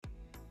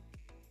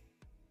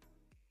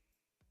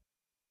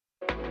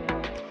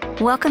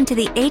Welcome to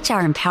the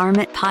HR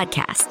Empowerment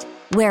Podcast,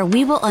 where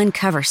we will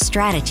uncover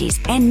strategies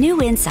and new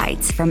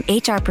insights from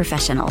HR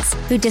professionals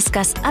who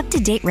discuss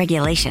up-to-date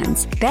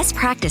regulations, best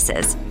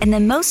practices, and the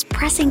most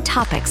pressing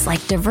topics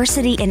like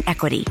diversity and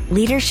equity,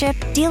 leadership,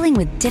 dealing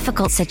with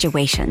difficult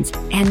situations,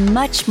 and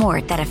much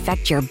more that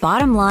affect your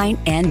bottom line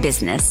and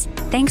business.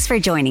 Thanks for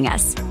joining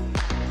us.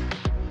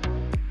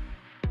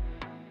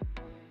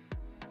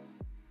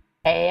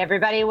 Hey,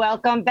 everybody.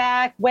 Welcome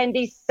back.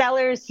 Wendy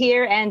Sellers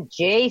here and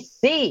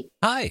JC.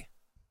 Hi.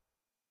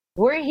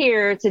 We're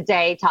here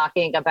today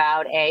talking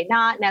about a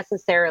not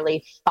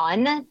necessarily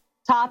fun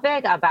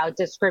topic about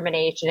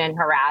discrimination and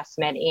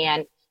harassment.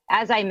 And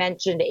as I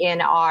mentioned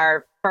in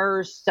our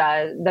first,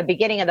 the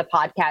beginning of the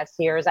podcast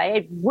here, is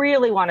I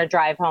really want to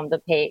drive home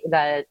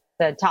the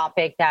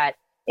topic that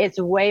it's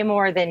way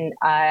more than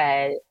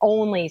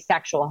only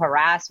sexual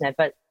harassment.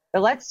 But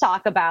let's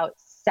talk about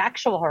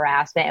sexual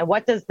harassment and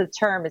what does the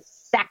term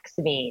sex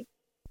mean?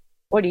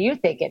 What do you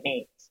think it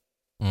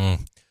means?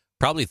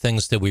 Probably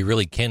things that we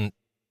really can't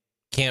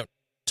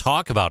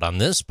talk about on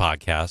this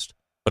podcast,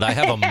 but I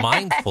have a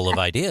mind full of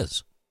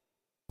ideas.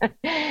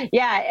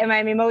 Yeah,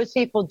 I mean, most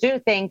people do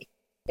think,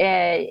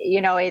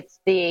 it's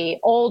the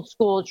old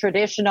school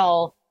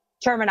traditional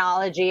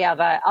terminology of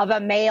a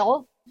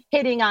male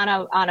hitting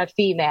on a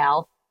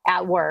female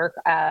at work,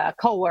 a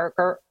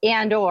coworker,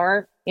 and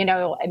or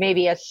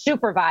maybe a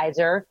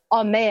supervisor,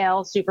 a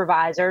male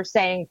supervisor,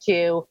 saying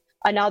to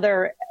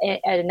another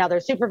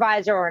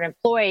supervisor or an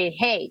employee,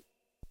 "Hey,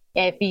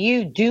 if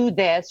you do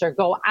this or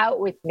go out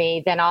with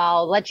me, then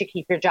I'll let you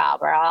keep your job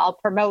or I'll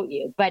promote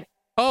you." But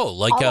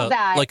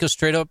like a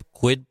straight up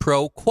quid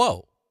pro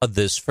quo, a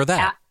this for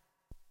that.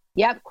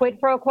 Yep, quid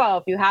pro quo.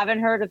 If you haven't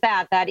heard of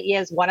that, that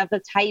is one of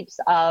the types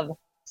of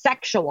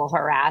sexual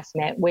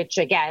harassment, which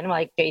again,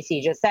 like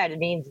JC just said, it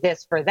means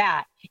this for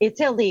that.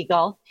 It's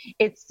illegal.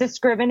 It's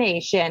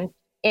discrimination.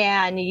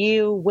 And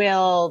you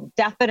will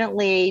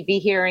definitely be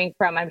hearing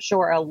from, I'm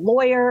sure, a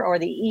lawyer or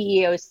the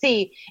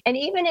EEOC. And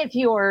even if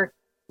your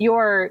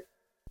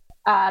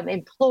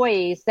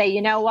employees say,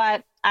 you know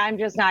what, I'm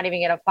just not even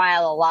going to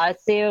file a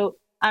lawsuit.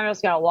 I'm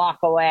just going to walk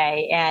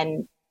away.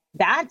 And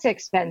that's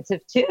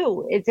expensive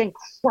too. It's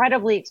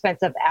incredibly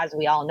expensive, as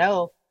we all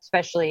know,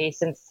 especially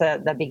since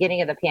the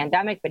beginning of the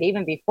pandemic. But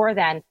even before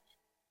then,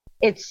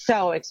 it's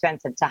so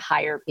expensive to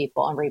hire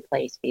people and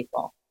replace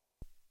people.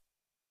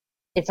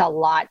 It's a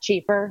lot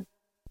cheaper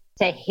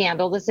to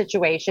handle the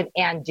situation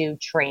and do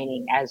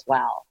training as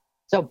well.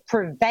 So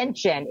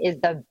prevention is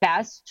the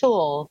best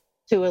tool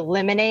to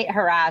eliminate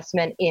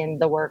harassment in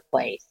the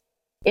workplace.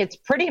 It's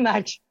pretty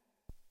much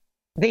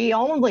the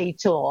only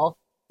tool.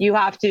 You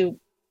have to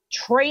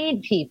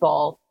train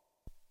people,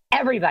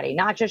 everybody,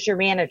 not just your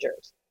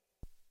managers.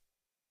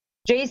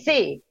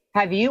 JC,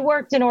 have you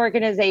worked in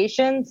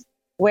organizations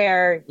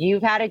where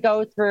you've had to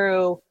go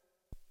through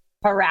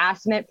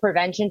harassment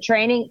prevention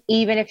training,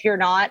 even if you're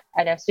not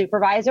a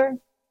supervisor?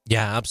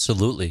 Yeah,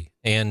 absolutely.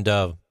 And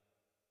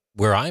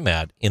where I'm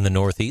at in the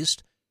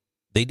Northeast,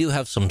 they do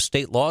have some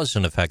state laws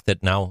in effect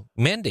that now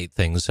mandate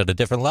things at a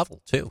different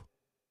level, too.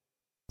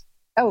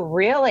 Oh,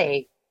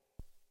 really?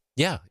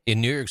 Yeah.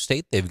 In New York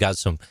State, they've got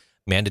some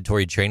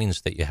mandatory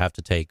trainings that you have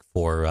to take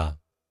for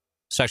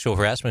sexual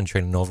harassment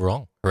training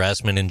overall,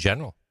 harassment in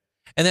general.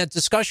 And that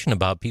discussion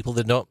about people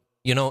that don't,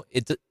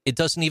 it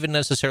doesn't even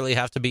necessarily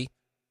have to be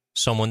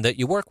someone that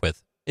you work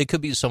with. It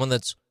could be someone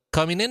that's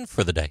coming in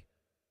for the day,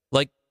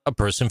 like a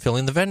person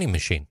filling the vending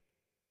machine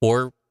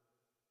or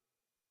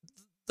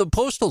the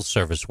postal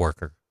service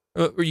worker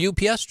or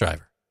UPS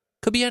driver.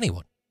 Could be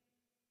anyone.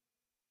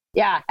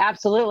 Yeah,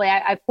 absolutely.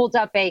 I pulled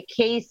up a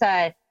case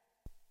that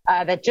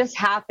just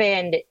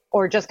happened,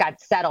 or just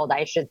got settled,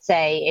 I should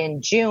say,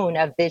 in June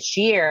of this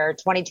year,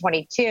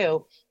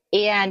 2022.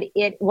 And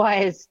it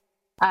was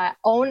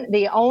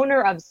the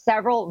owner of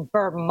several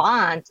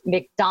Vermont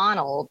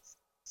McDonald's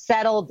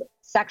settled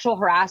sexual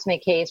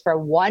harassment case for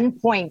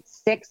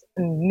 $1.6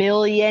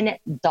 million.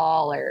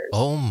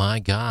 Oh, my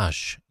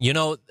gosh.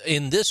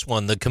 In this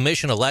one, the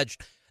commission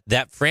alleged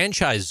that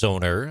franchise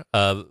owner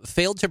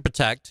failed to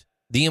protect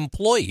the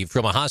employee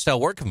from a hostile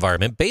work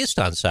environment based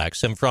on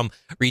sex and from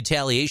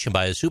retaliation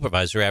by a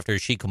supervisor after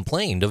she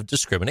complained of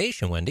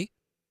discrimination, Wendy.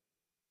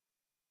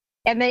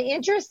 And the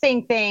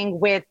interesting thing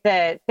with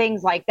the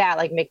things like that,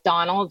 like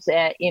McDonald's,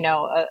 a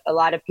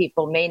lot of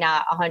people may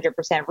not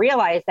 100%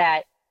 realize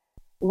that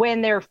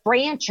when they're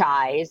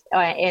franchised,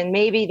 and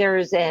maybe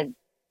there's an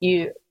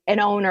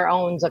owner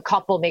owns a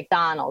couple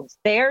McDonald's,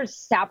 they're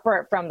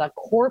separate from the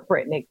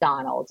corporate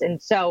McDonald's.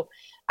 And so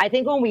I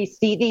think when we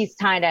see these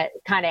kind of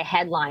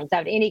headlines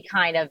of any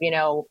kind of,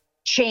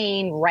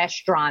 chain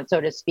restaurant, so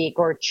to speak,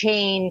 or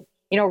chain,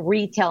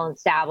 retail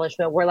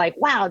establishment, we're like,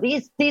 wow,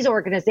 these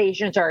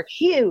organizations are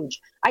huge.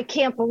 I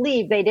can't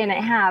believe they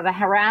didn't have a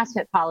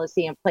harassment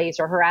policy in place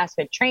or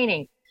harassment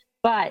training.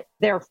 But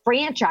they're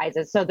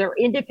franchises, so they're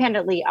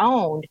independently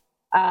owned.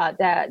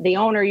 The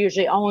owner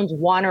usually owns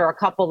one or a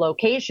couple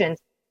locations.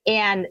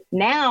 And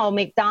now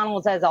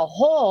McDonald's as a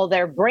whole,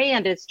 their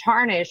brand is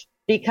tarnished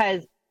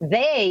because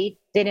they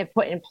didn't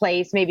put in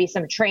place maybe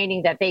some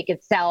training that they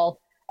could sell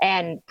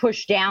and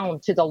push down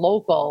to the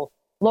local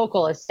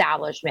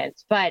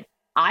establishments. But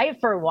I,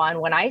 for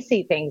one, when I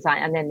see things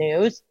on the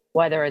news,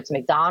 whether it's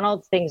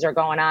McDonald's, things are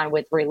going on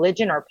with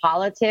religion or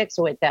politics,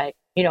 with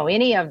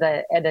any of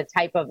the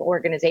type of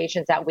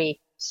organizations that we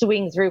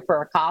swing through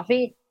for a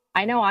coffee,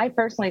 I know I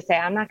personally say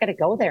I'm not going to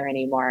go there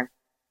anymore.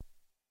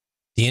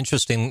 The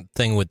interesting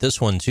thing with this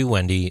one too,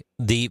 Wendy,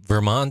 the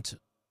Vermont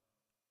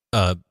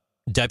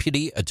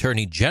Deputy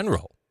Attorney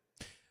General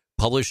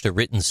published a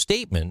written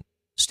statement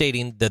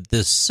stating that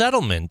this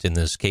settlement in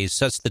this case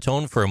sets the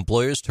tone for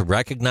employers to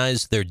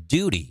recognize their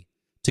duty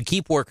to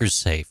keep workers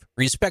safe,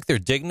 respect their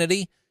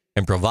dignity,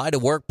 and provide a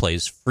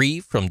workplace free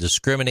from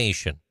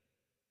discrimination.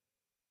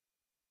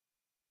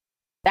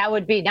 That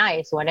would be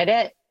nice, wouldn't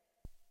it?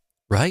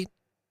 Right?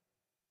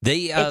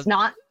 It's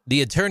not.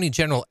 The Attorney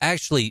General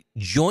actually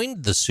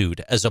joined the suit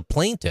as a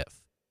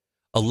plaintiff,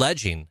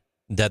 alleging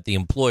that the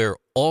employer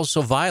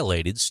also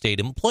violated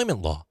state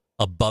employment law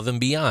above and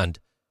beyond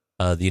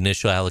the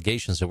initial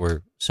allegations that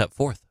were set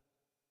forth.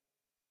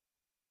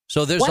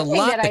 So there's a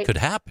lot that could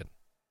happen.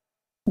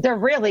 There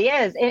really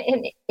is.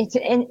 And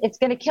it's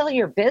going to kill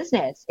your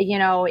business.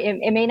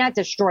 It may not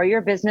destroy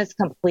your business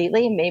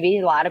completely. Maybe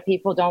a lot of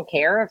people don't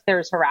care if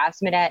there's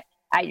harassment at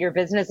your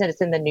business and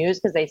it's in the news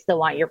because they still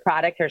want your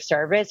product or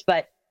service.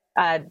 But,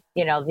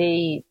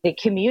 the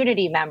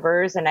community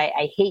members, and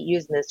I hate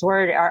using this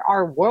word,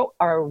 are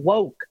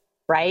woke,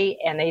 right?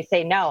 And they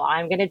say, no,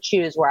 I'm going to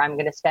choose where I'm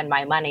going to spend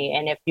my money.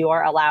 And if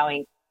you're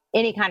allowing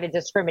any kind of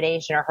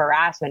discrimination or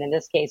harassment, in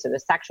this case, it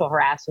was sexual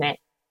harassment,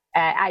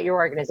 at your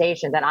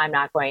organization, then I'm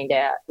not going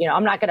to,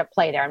 I'm not going to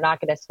play there. I'm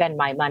not going to spend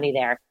my money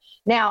there.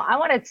 Now, I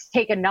want to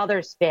take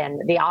another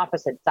spin, the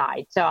opposite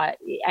side. So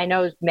I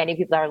know many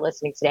people that are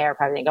listening today are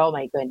probably thinking, oh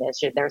my goodness,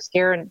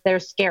 they're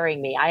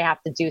scaring me. I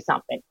have to do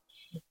something.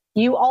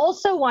 You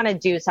also want to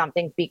do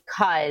something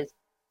because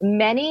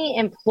many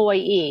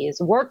employees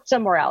worked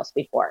somewhere else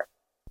before,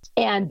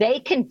 and they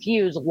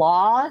confuse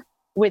law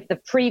with the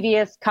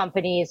previous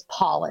company's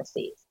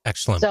policies.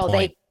 Excellent so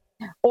point.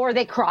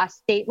 They cross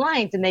state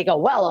lines and they go,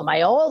 well, in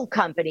my old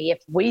company, if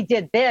we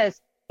did this,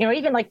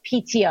 even like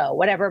PTO,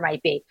 whatever it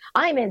might be,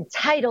 I'm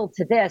entitled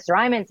to this or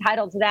I'm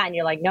entitled to that. And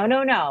you're like,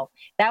 no,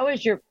 that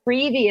was your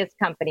previous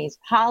company's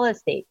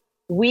policy.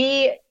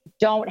 We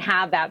don't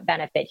have that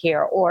benefit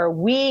here, or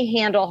we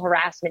handle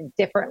harassment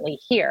differently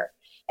here.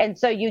 And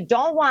so you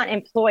don't want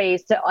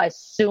employees to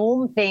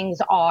assume things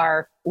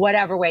are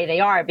whatever way they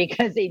are,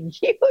 because it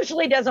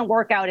usually doesn't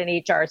work out in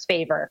HR's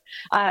favor.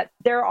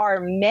 There are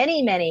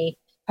many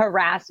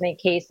harassment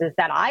cases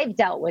that I've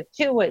dealt with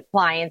too with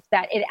clients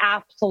that it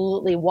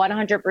absolutely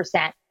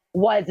 100%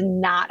 was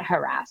not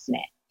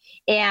harassment.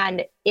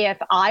 And if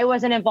I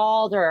wasn't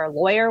involved or a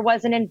lawyer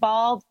wasn't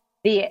involved,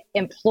 the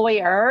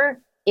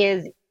employer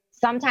is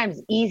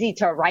sometimes easy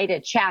to write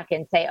a check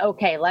and say,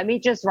 okay, let me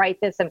just write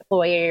this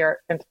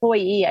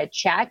employee a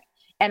check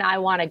and I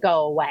want to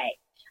go away.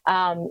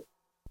 And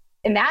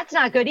that's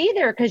not good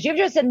either, because you've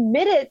just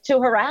admitted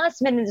to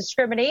harassment and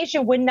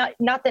discrimination when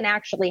nothing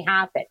actually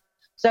happened.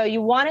 So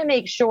you want to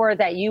make sure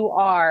that you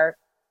are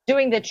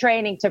doing the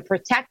training to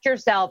protect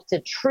yourself,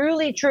 to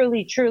truly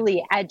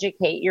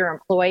educate your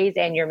employees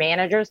and your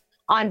managers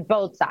on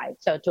both sides.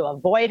 So to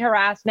avoid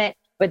harassment,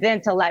 but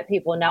then to let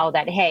people know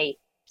that, hey,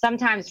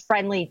 sometimes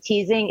friendly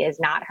teasing is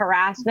not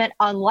harassment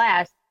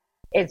unless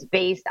it's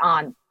based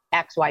on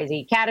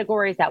XYZ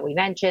categories that we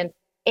mentioned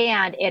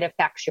and it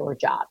affects your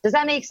job. Does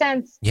that make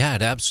sense? Yeah,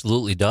 it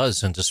absolutely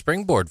does. And to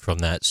springboard from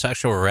that,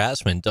 sexual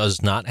harassment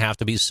does not have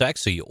to be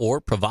sexy or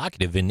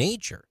provocative in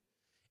nature.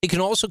 It can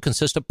also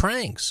consist of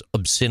pranks,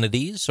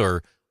 obscenities,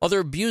 or other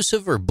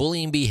abusive or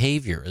bullying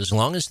behavior, as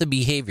long as the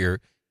behavior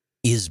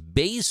is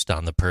based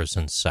on the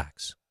person's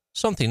sex.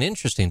 Something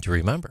interesting to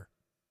remember.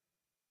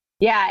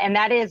 Yeah, and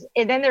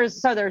then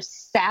there's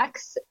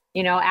sex,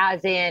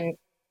 as in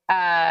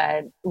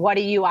what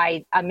do you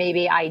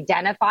maybe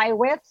identify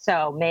with?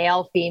 So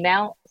male,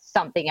 female,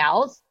 something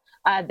else.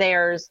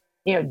 There's,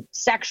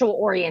 sexual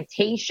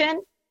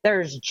orientation.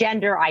 There's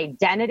gender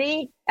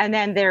identity. And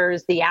then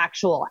there's the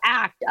actual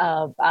act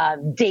of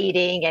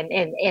dating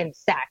and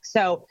sex.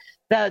 So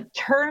the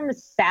term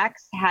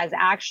sex has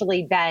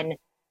actually been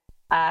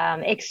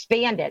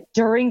expanded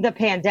during the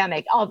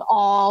pandemic of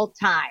all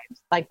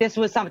times. Like, this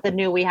was something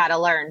new we had to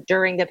learn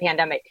during the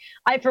pandemic.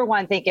 I, for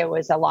one, think it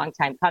was a long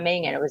time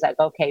coming, and it was like,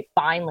 okay,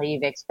 finally,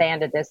 you've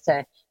expanded this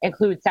to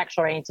include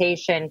sexual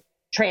orientation,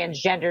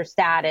 transgender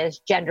status,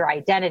 gender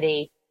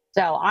identity.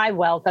 So I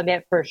welcome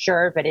it for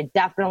sure, but it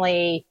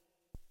definitely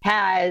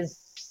has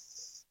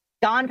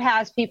gone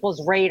past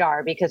people's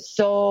radar because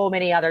so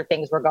many other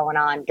things were going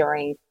on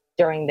during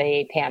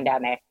the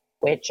pandemic,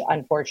 which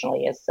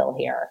unfortunately is still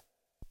here.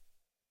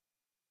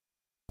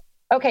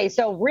 Okay,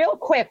 so real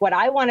quick, what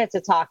I wanted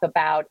to talk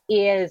about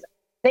is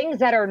things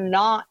that are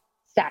not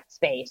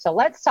sex-based. So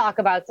let's talk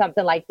about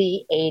something like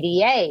the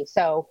ADA.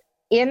 So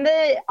in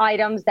the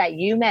items that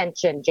you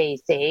mentioned,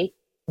 JC,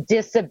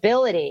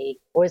 disability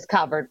was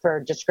covered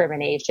for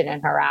discrimination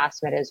and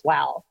harassment as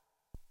well.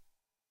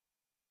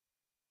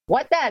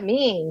 What that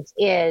means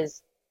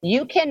is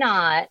you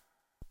cannot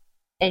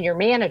and your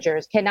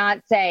managers cannot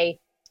say,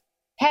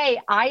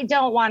 hey, I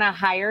don't want to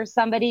hire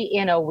somebody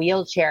in a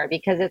wheelchair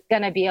because it's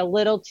going to be a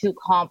little too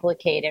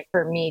complicated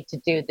for me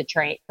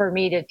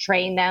to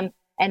train them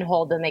and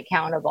hold them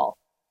accountable.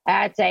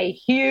 That's a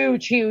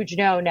huge, huge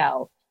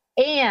no-no.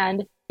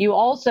 And you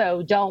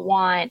also don't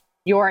want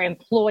your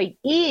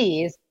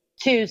employees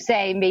to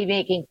say, maybe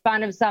making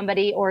fun of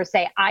somebody or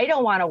say, I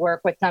don't want to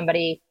work with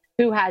somebody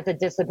who has a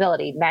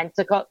disability,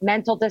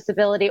 mental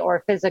disability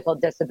or physical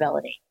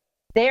disability.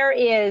 There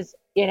is,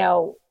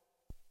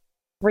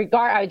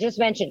 I just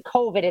mentioned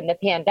COVID in the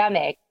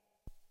pandemic.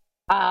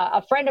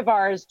 A friend of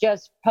ours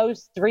just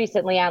posted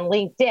recently on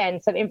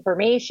LinkedIn some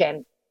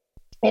information,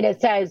 and it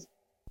says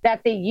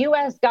that the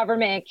U.S.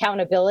 Government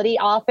Accountability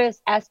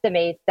Office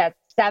estimates that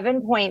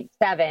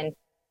 7.7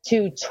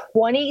 to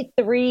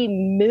 23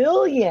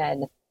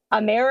 million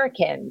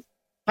Americans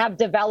have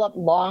developed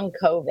long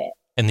COVID.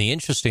 And the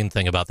interesting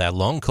thing about that,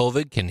 long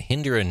COVID can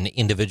hinder an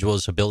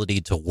individual's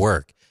ability to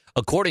work,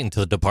 according to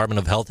the Department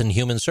of Health and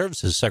Human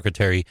Services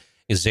Secretary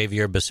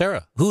Xavier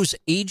Becerra, whose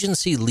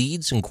agency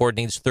leads and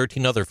coordinates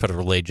 13 other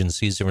federal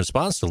agencies in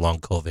response to long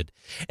COVID.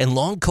 And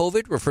long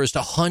COVID refers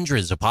to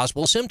hundreds of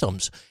possible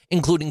symptoms,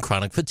 including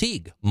chronic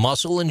fatigue,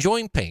 muscle and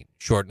joint pain,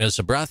 shortness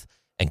of breath,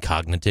 and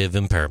cognitive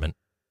impairment.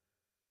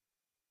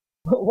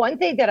 One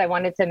thing that I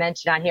wanted to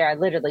mention on here, I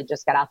literally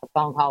just got off a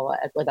phone call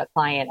with a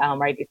client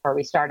right before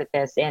we started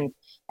this, and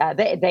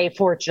they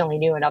fortunately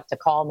knew enough to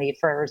call me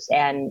first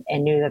and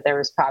knew that there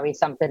was probably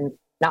something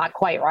not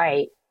quite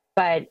right.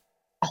 But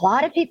a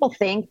lot of people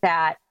think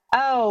that,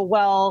 oh,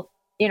 well,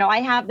 I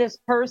have this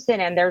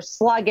person and they're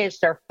sluggish,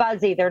 they're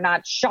fuzzy, they're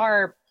not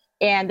sharp,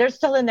 and they're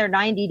still in their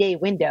 90-day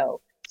window.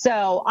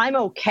 So I'm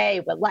okay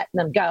with letting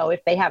them go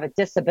if they have a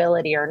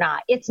disability or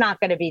not. It's not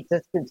going to be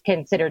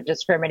considered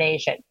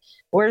discrimination.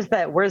 Where's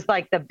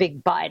like the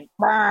big button?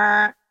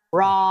 Wrong.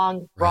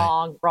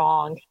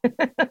 The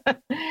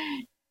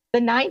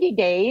 90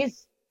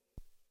 days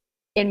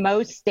in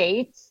most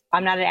states,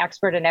 I'm not an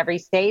expert in every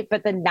state,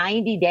 but the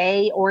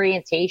 90-day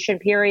orientation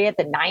period,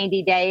 the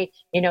 90-day,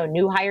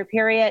 new hire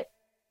period,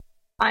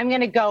 I'm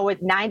going to go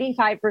with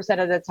 95%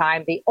 of the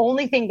time. The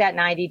only thing that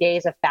 90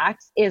 days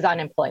affects is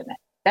unemployment.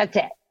 That's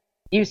it.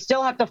 You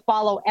still have to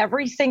follow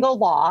every single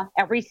law,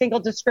 every single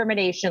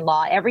discrimination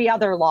law, every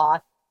other law,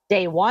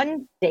 day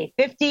 1, day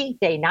 50,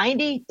 day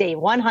 90, day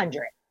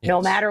 100,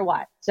 no matter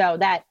what. So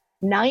that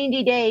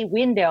 90-day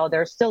window,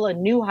 there's still a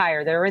new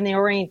hire. They're in the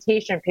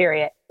orientation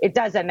period. It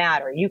doesn't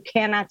matter. You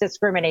cannot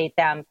discriminate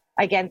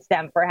against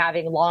them for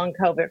having long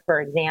COVID, for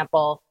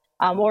example,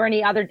 or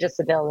any other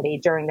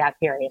disability during that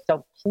period.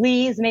 So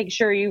please make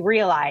sure you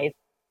realize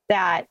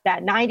that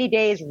 90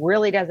 days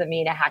really doesn't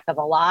mean a heck of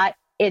a lot.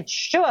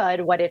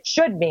 What it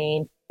should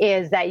mean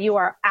is that you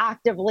are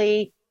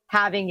actively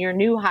having your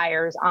new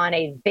hires on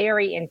a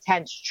very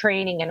intense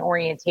training and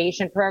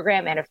orientation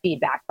program and a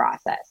feedback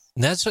process.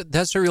 And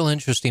that's a real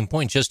interesting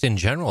point, just in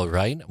general,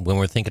 right? When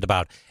we're thinking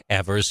about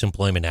adverse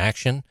employment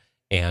action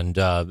and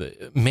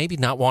maybe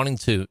not wanting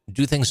to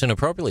do things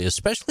inappropriately,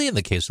 especially in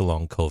the case of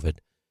long COVID.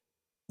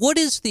 What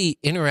is the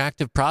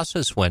interactive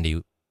process, Wendy,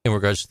 in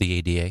regards to the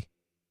ADA?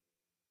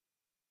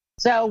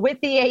 So with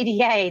the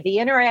ADA, the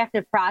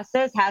interactive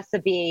process has to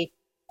be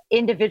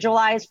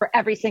individualized for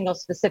every single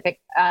specific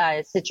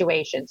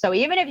situation. So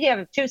even if you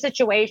have two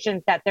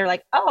situations that they're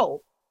like,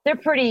 oh, they're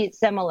pretty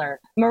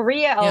similar.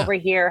 Maria over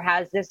here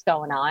has this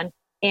going on.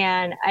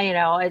 And,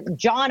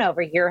 John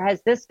over here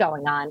has this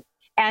going on.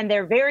 And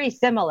they're very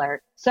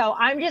similar. So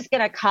I'm just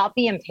going to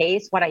copy and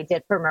paste what I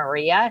did for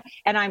Maria.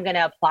 And I'm going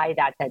to apply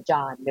that to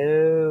John.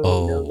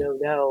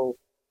 No.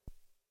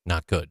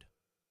 Not good.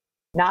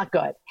 Not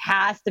good.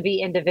 Has to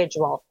be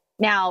individual.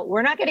 Now,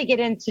 we're not going to get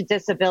into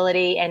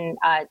disability in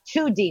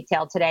too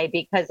detail today,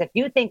 because if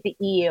you think the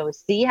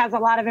EEOC has a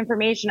lot of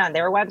information on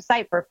their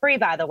website for free,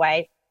 by the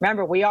way,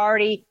 remember, we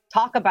already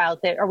talk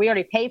about that, or we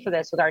already pay for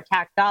this with our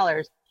tax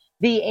dollars.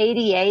 The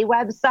ADA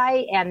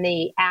website and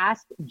the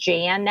Ask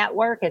JAN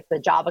network, it's the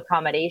Job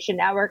Accommodation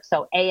Network,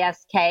 so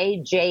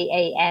askjan.org.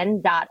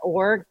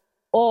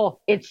 Oh,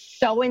 it's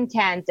so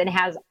intense and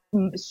has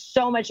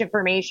so much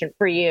information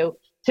for you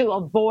to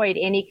avoid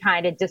any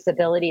kind of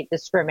disability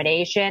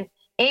discrimination.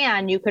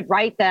 And you could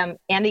write them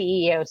and the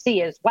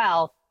EEOC as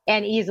well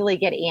and easily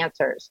get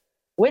answers.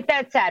 With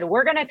that said,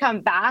 we're going to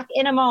come back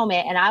in a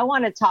moment, and I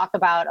want to talk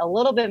about a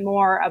little bit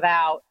more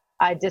about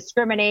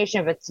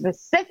discrimination, but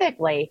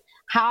specifically,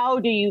 how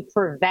do you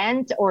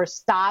prevent or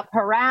stop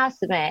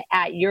harassment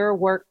at your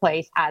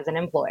workplace as an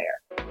employer?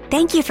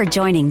 Thank you for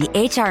joining the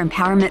HR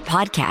Empowerment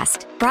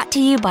Podcast, brought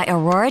to you by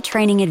Aurora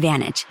Training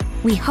Advantage.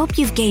 We hope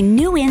you've gained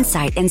new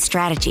insight and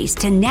strategies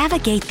to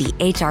navigate the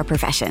HR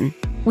profession.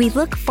 We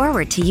look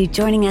forward to you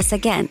joining us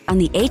again on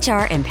the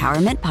HR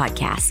Empowerment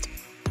Podcast.